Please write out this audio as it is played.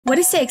What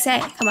is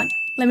Dxa? Come on,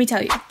 let me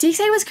tell you.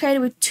 Dxa was created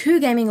with two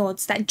gaming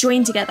orgs that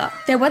joined together.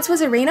 There once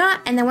was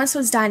Arena and there once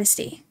was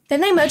Dynasty.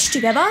 Then they merged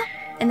together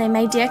and they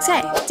made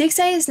Dxa.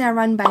 Dxa is now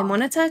run by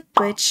Monitor,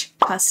 Glitch,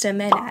 Custom,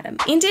 and Adam.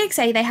 In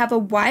Dxa, they have a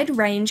wide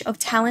range of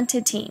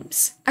talented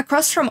teams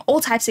across from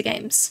all types of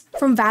games,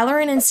 from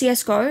Valorant and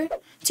CSGO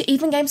to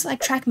even games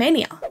like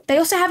Trackmania. They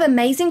also have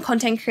amazing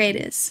content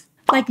creators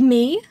like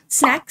me,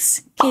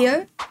 Snacks,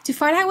 Keo. To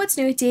find out what's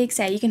new with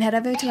Dxa, you can head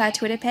over to our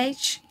Twitter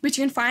page, which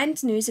you can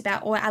find news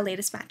about all our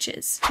latest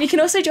matches. You can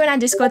also join our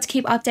Discord to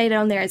keep updated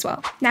on there as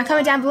well. Now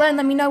comment down below and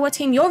let me know what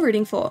team you're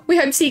rooting for. We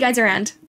hope to see you guys around.